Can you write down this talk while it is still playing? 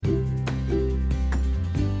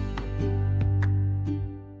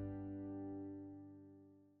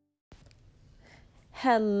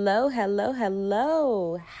Hello, hello,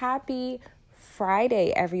 hello. Happy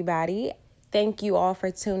Friday, everybody. Thank you all for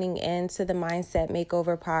tuning in to the Mindset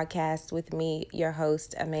Makeover podcast with me, your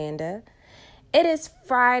host, Amanda. It is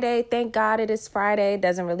Friday. Thank God it is Friday.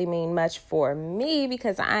 Doesn't really mean much for me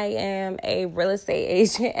because I am a real estate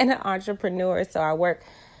agent and an entrepreneur. So I work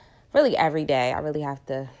really every day. I really have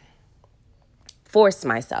to force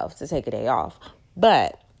myself to take a day off.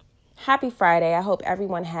 But happy Friday. I hope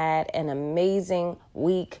everyone had an amazing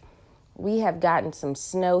week. We have gotten some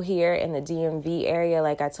snow here in the DMV area,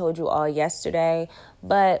 like I told you all yesterday,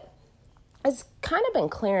 but it's kind of been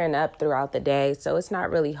clearing up throughout the day, so it's not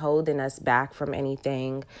really holding us back from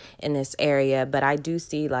anything in this area. But I do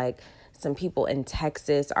see like some people in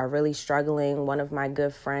Texas are really struggling. One of my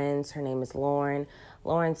good friends, her name is Lauren.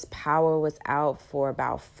 Lauren's power was out for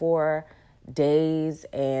about 4 days,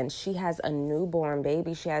 and she has a newborn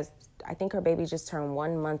baby. I think her baby just turned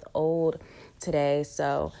 1 month old today.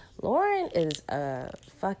 So Lauren is a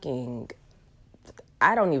fucking,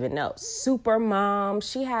 I don't even know, super mom.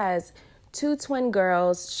 She has 2 twin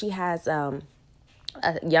girls. She has a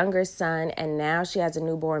younger son, and now she has a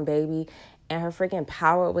newborn baby. And her freaking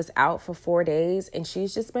power was out for 4 days. And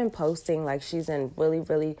she's just been posting like she's in really,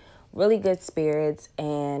 really, really good spirits.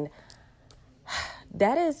 And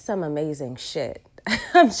that is some amazing shit.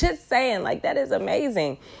 I'm just saying, like, that is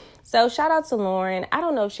amazing. So shout out to Lauren. I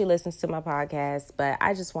don't know if she listens to my podcast, but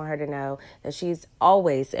I just want her to know that she's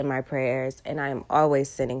always in my prayers and I'm always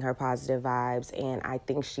sending her positive vibes. And I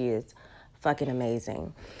think she is fucking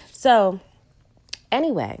amazing. So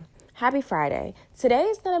anyway, happy Friday. Today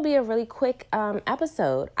is going to be a really quick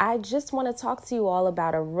episode. I just want to talk to you all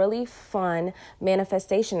about a really fun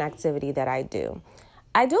manifestation activity that I do.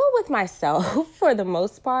 I do it with myself for the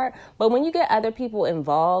most part, but when you get other people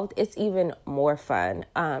involved, it's even more fun.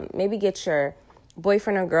 Maybe get your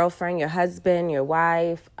boyfriend or girlfriend, your husband, your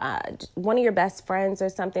wife, one of your best friends or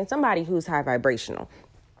somebody who's high vibrational,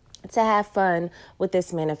 to have fun with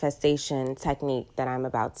this manifestation technique that I'm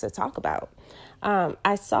about to talk about.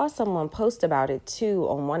 I saw someone post about it too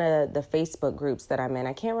on one of the Facebook groups that I'm in.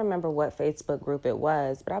 I can't remember what Facebook group it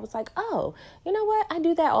was, but I was like, oh, you know what? I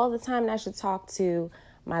do that all the time and I should talk to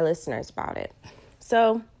my listeners about it.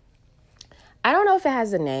 So I don't know if it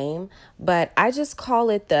has a name, but I just call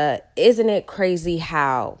it the Isn't It Crazy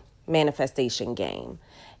How manifestation game.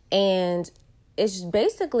 And it's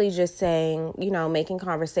basically just saying, making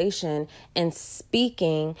conversation and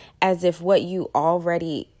speaking as if what you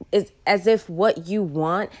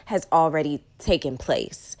want has already taken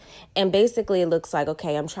place. And basically it looks like,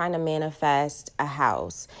 okay, I'm trying to manifest a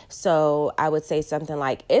house. So I would say something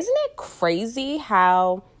like, isn't it crazy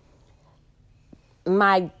how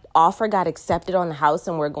my offer got accepted on the house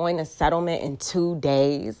and we're going to settlement in 2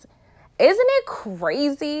 days? Isn't it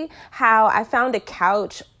crazy how I found a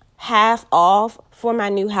couch half off for my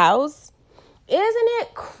new house? Isn't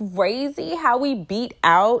it crazy how we beat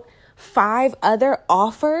out 5 other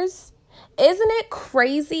offers? Isn't it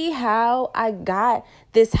crazy how I got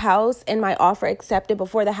this house and my offer accepted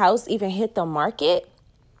before the house even hit the market?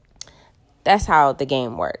 That's how the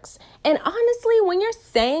game works. And honestly, when you're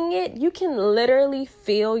saying it, you can literally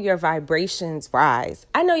feel your vibrations rise.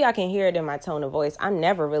 I know y'all can hear it in my tone of voice. I'm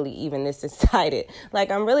never really even this excited. Like,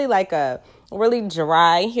 I'm really like a really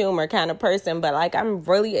dry humor kind of person, but like I'm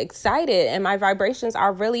really excited and my vibrations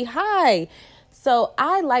are really high. So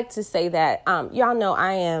I like to say that, y'all know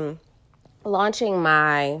I am launching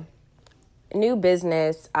my new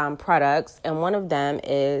business products, and one of them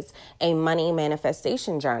is a money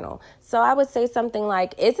manifestation journal. So I would say something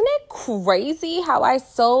like, isn't it crazy how I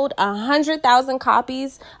sold 100,000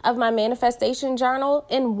 copies of my manifestation journal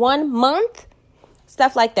in 1 month?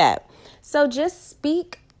 Stuff like that. So just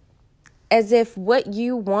speak as if what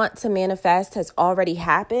you want to manifest has already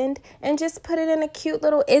happened and just put it in a cute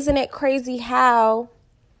little isn't it crazy how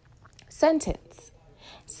sentence.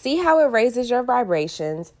 See how it raises your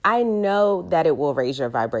vibrations. I know that it will raise your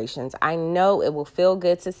vibrations. I know it will feel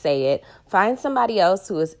good to say it. Find somebody else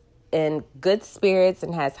who is in good spirits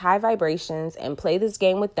and has high vibrations and play this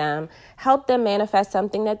game with them. Help them manifest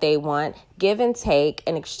something that they want. Give and take,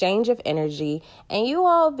 an exchange of energy. And you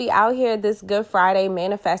all be out here this Good Friday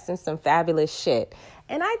manifesting some fabulous shit.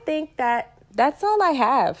 And I think that that's all I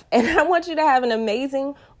have. And I want you to have an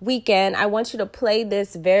amazing weekend. I want you to play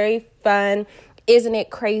this very fun, isn't it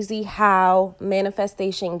crazy how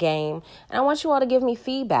manifestation game. And I want you all to give me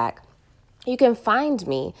feedback. You can find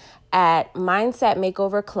me at Mindset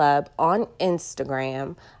Makeover Club on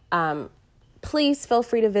Instagram. Please feel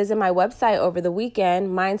free to visit my website over the weekend,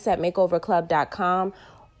 mindsetmakeoverclub.com.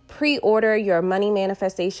 pre-order your money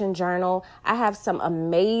manifestation journal. I have some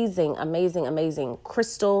amazing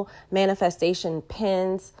crystal manifestation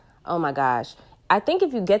pens. Oh my gosh. I think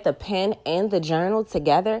if you get the pen and the journal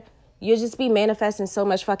together, you'll just be manifesting so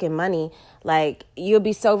much fucking money. Like, you'll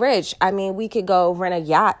be so rich. I mean, we could go rent a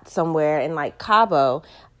yacht somewhere in like Cabo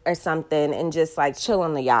or something and just like chill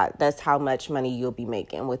on the yacht. That's how much money you'll be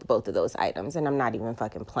making with both of those items. And I'm not even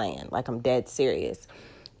fucking playing. Like, I'm dead serious.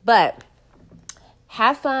 But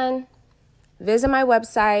have fun. Visit my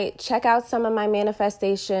website. Check out some of my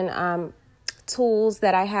manifestation tools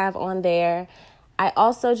that I have on there. I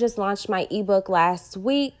also just launched my ebook last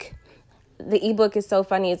week. The ebook is so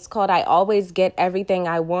funny. It's called I Always Get Everything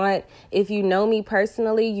I Want. If you know me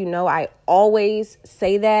personally, you know I always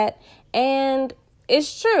say that. And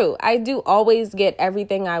it's true. I do always get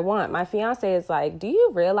everything I want. My fiance is like, do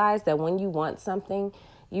you realize that when you want something,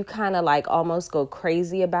 you kind of like almost go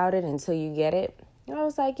crazy about it until you get it? And I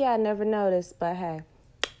was like, yeah, I never noticed, but hey,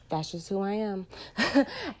 that's just who I am.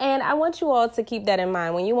 And I want you all to keep that in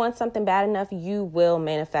mind. When you want something bad enough, you will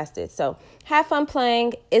manifest it. So have fun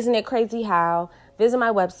playing. Isn't it crazy how? Visit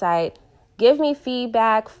my website. Give me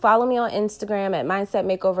feedback. Follow me on Instagram at Mindset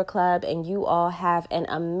Makeover Club. And you all have an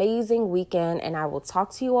amazing weekend. And I will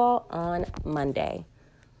talk to you all on Monday.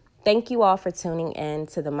 Thank you all for tuning in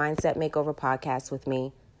to the Mindset Makeover podcast with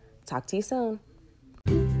me. Talk to you soon.